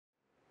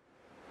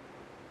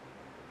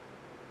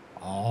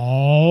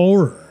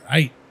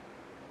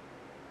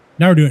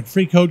Now we're doing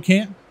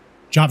freeCodeCamp,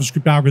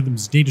 JavaScript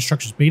algorithms, data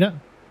structures beta.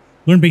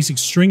 Learn basic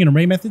string and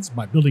array methods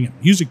by building a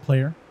music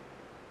player.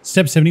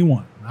 Step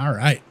 71. All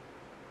right.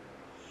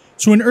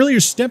 So in earlier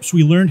steps,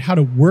 we learned how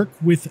to work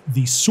with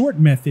the sort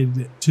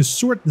method to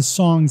sort the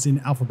songs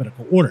in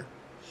alphabetical order.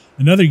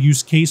 Another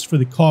use case for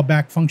the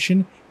callback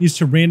function is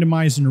to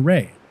randomize an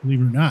array, believe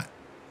it or not.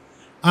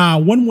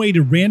 One way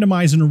to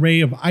randomize an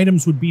array of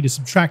items would be to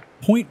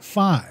subtract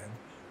 0.5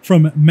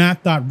 from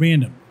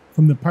math.random,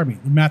 from the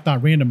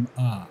math.random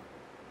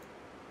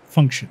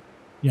function.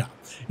 Yeah.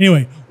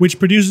 Anyway, which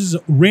produces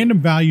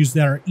random values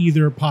that are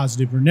either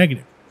positive or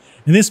negative.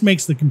 And this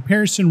makes the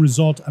comparison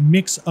result a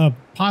mix of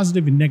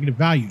positive and negative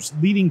values,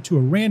 leading to a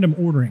random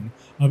ordering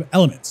of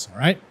elements. All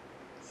right.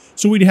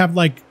 So we'd have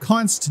like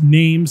const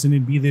names, and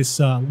it'd be this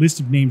list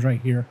of names right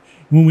here.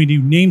 And when we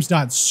do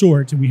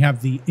names.sort, and we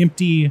have the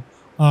empty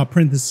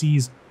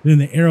parentheses, then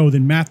the arrow,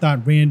 then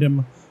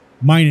math.random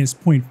minus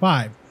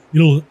 0.5,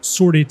 it'll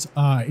sort it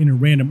in a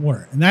random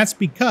order. And that's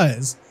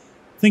because,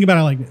 think about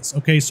it like this.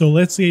 Okay, so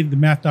let's say the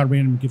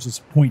math.random gives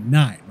us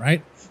 0.9,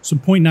 right? So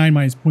 0.9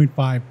 minus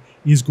 0.5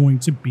 is going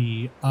to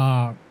be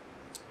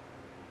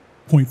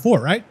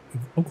 0.4, right?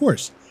 Of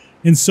course.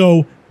 And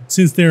so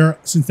since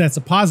that's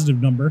a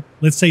positive number,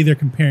 let's say they're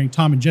comparing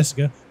Tom and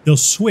Jessica, they'll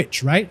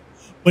switch, right?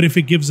 But if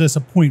it gives us a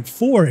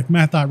 0.4, if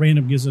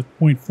math.random gives us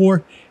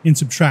 0.4 and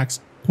subtracts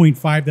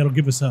 0.5, that'll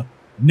give us a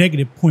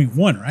negative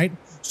 0.1, right?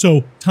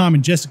 So Tom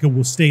and Jessica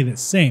will stay the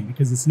same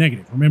because it's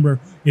negative. Remember,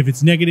 if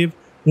it's negative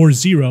or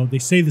 0, they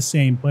stay the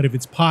same, but if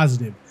it's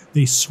positive,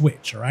 they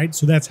switch, all right?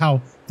 So that's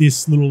how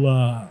this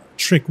little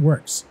trick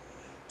works.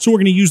 So we're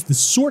going to use the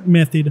sort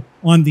method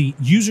on the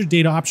user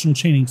data optional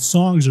chaining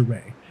songs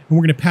array, and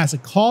we're going to pass a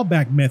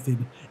callback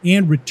method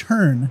and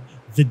return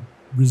the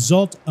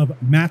result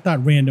of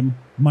math.random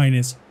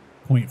minus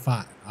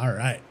 0.5. All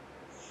right.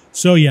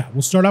 So yeah,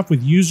 we'll start off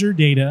with user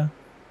data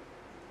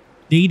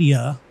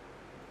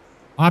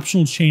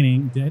optional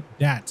chaining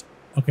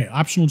okay,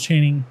 optional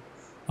chaining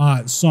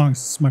songs.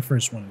 This is my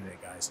first one today,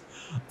 guys.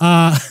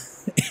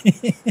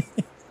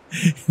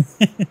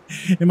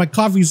 And my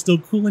coffee is still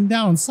cooling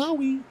down.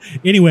 Sorry.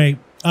 Anyway,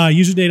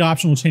 user data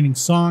optional chaining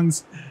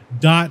songs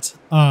dot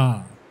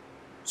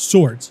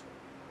sort.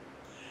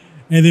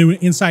 And then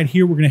inside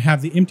here, we're going to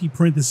have the empty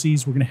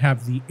parentheses. We're going to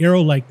have the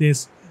arrow like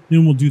this.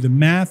 Then we'll do the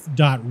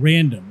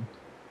math.random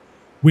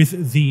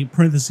with the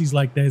parentheses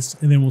like this.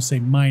 And then we'll say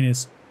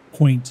minus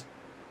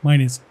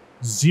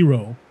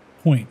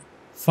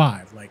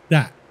 0.5 like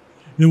that.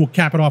 And then we'll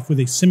cap it off with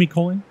a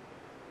semicolon.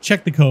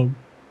 Check the code.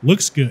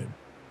 Looks good.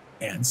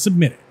 And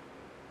submit it.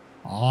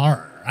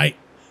 All right.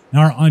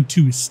 Now we're on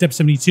to step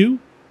 72.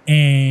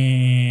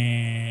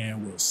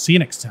 And we'll see you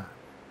next time.